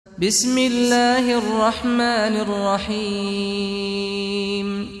بسم الله الرحمن الرحيم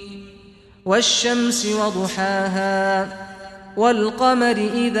والشمس وضحاها والقمر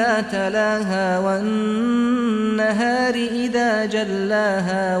إذا تلاها والنهار إذا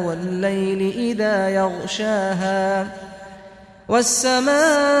جلاها والليل إذا يغشاها والسماء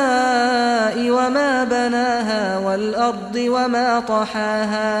وما بناها والأرض وما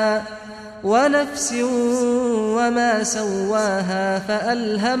طحاها ونفس وما سواها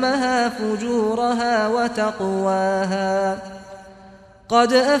فألهمها فجورها وتقواها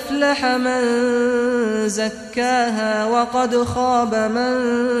قد أفلح من زكاها وقد خاب من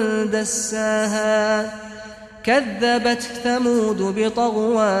دساها كذبت ثمود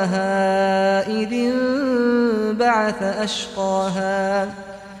بطغواها إذ انبعث أشقاها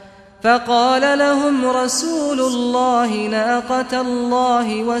فقال لهم رسول الله ناقة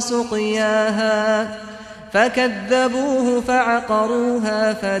الله وسقياها فكذبوه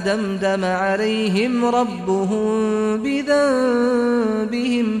فعقروها فدمدم عليهم ربهم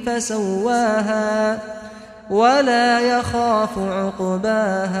بذنبهم فسواها ولا يخاف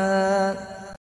عقباها.